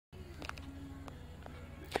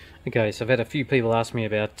Okay, so I've had a few people ask me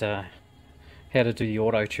about how to do the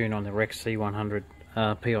auto tune on the REX C100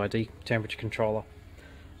 PID temperature controller.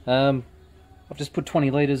 I've just put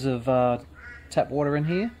 20 litres of tap water in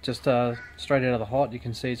here, just straight out of the hot. You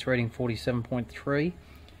can see it's reading 47.3.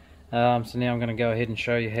 So now I'm going to go ahead and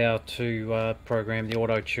show you how to program the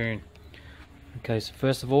auto tune. Okay, so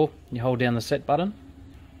first of all, you hold down the set button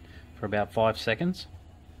for about 5 seconds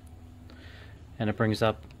and it brings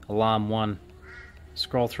up alarm 1.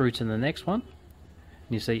 Scroll through to the next one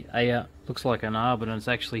and you see A looks like an R, but it's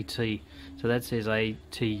actually T, so that says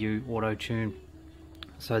ATU auto tune.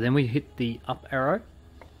 So then we hit the up arrow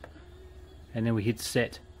and then we hit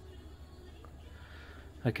set.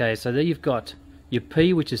 Okay, so there you've got your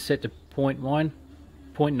P, which is set to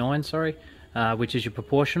 0.9 sorry, which is your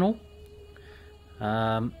proportional.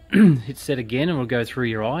 Hit set again and we'll go through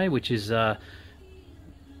your I, which is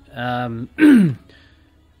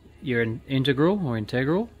your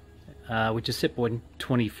integral, which is set by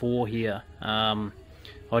 24 here. I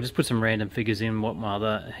just put some random figures in what my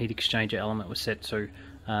other heat exchanger element was set to,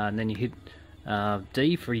 and then you hit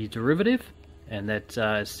D for your derivative, and that's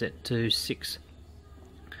set to 6.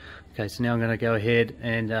 Okay, so now I'm going to go ahead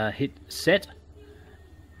and hit set,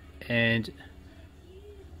 and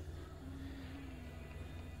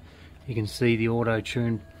you can see the auto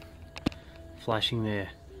tune flashing there.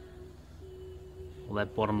 Well,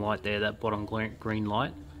 that bottom light there, that bottom green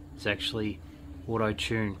light, is actually auto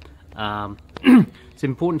tune. It's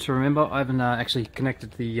important to remember, I haven't actually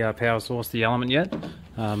connected the power source to the element yet,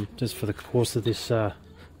 just for the course of this.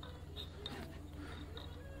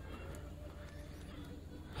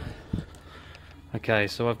 Okay,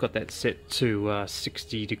 so I've got that set to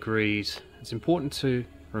 60 degrees. It's important to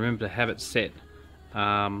remember to have it set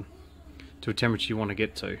to a temperature you want to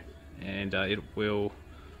get to, and it will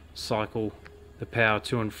cycle the power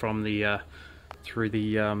to and from the through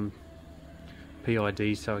the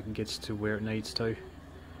PID so it gets to where it needs to.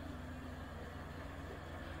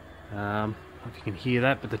 I don't know if you can hear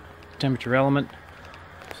that, but the temperature element,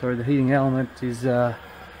 sorry, the heating element is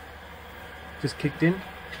just kicked in.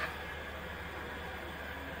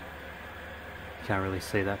 Can't really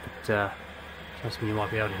see that, but trust me, you might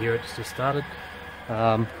be able to hear it. It's just started.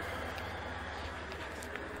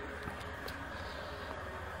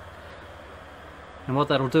 And what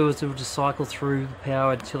that'll do is it will just cycle through the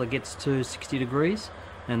power until it gets to 60 degrees,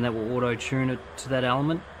 and that will auto tune it to that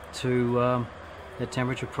element, to the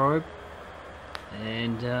temperature probe,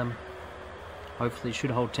 and hopefully it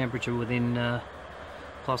should hold temperature within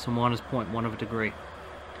plus or minus 0.1 of a degree.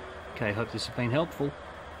 Okay, hope this has been helpful.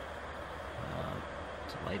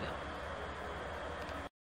 Till later.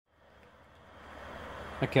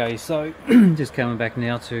 Okay, so just coming back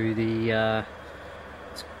now to the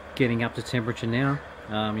getting up to temperature now.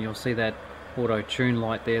 You'll see that auto tune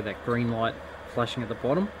light there, that green light flashing at the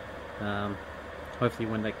bottom. Hopefully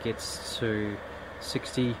when that gets to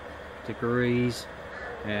 60 degrees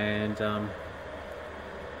and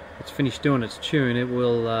it's finished doing its tune, it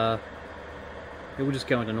will just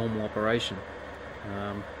go into normal operation.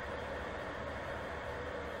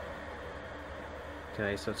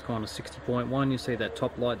 Okay, so it's gone to 60.1. You see that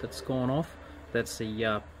top light that's gone off, that's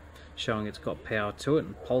the showing it's got power to it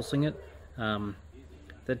and pulsing it.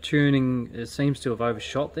 That tuning, it seems to have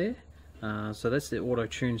overshot there, so that's the auto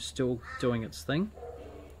tune still doing its thing.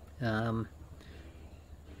 And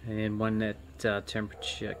when that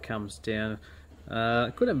temperature comes down,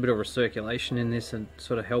 it could have a bit of recirculation in this and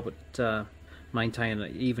sort of help it maintain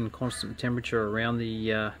an even constant temperature around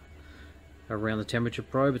the temperature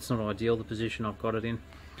probe. It's not ideal, the position I've got it in.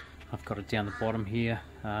 I've got it down the bottom here.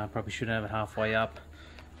 Probably should have it halfway up,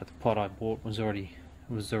 but the pot I bought was already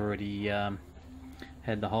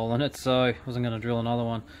had the hole in it, so I wasn't going to drill another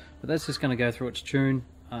one. But that's just going to go through its tuning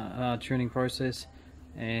process,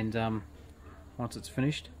 and once it's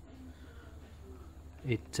finished,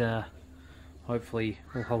 it hopefully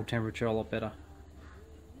will hold temperature a lot better.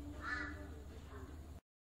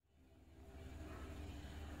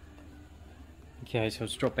 Okay, so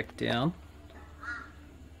it's dropped back down.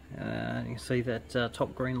 You can see that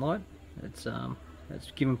top green light. It's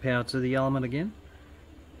giving power to the element again,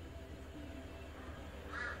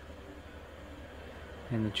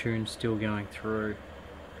 and the tune's still going through.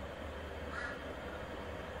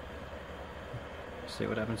 See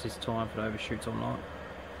what happens this time if it overshoots or not.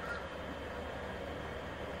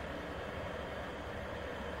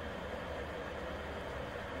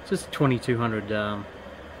 It's just a 2200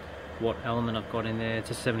 watt element I've got in there. It's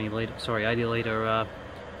a 80 litre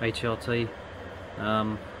HLT.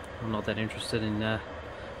 I'm not that interested in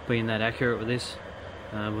being that accurate with this.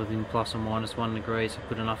 Within plus or minus 1 degree, so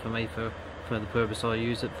good enough for me for for the purpose I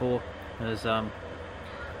use it for. As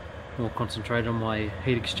more concentrated on my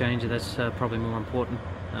heat exchanger, that's probably more important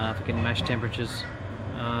for getting mash temperatures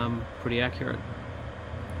pretty accurate.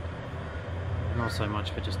 Not so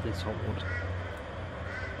much for just this hot water.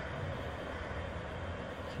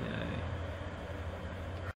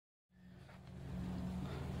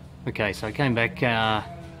 Okay, so I came back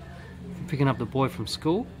picking up the boy from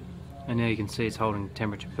school, and now you can see it's holding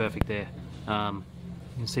temperature perfect there. You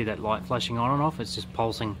can see that light flashing on and off. It's just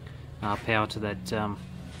pulsing power to that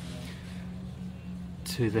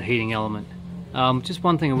to the heating element. Just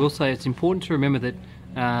one thing I will say, it's important to remember that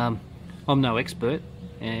I'm no expert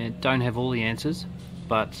and don't have all the answers,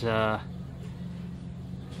 but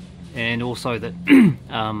and also that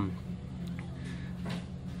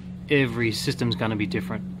every system's going to be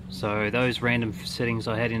different. So those random settings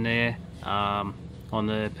I had in there on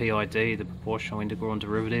the PID, the proportional integral and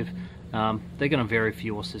derivative, they're going to vary for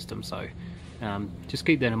your system, so just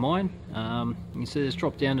keep that in mind. You see it's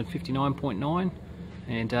dropped down to 59.9,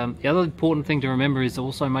 and the other important thing to remember is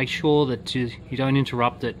also make sure that you don't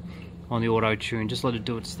interrupt it on the auto tune. Just let it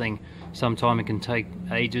do its thing. Sometime it can take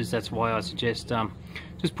ages. That's why I suggest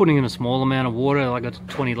just putting in a small amount of water. I got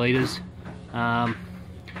 20 litres.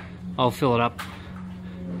 I'll fill it up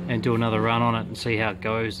and do another run on it and see how it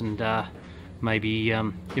goes, and maybe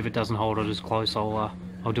if it doesn't hold it as close, I'll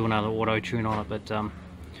do another auto tune on it. But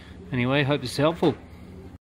anyway, hope this is helpful.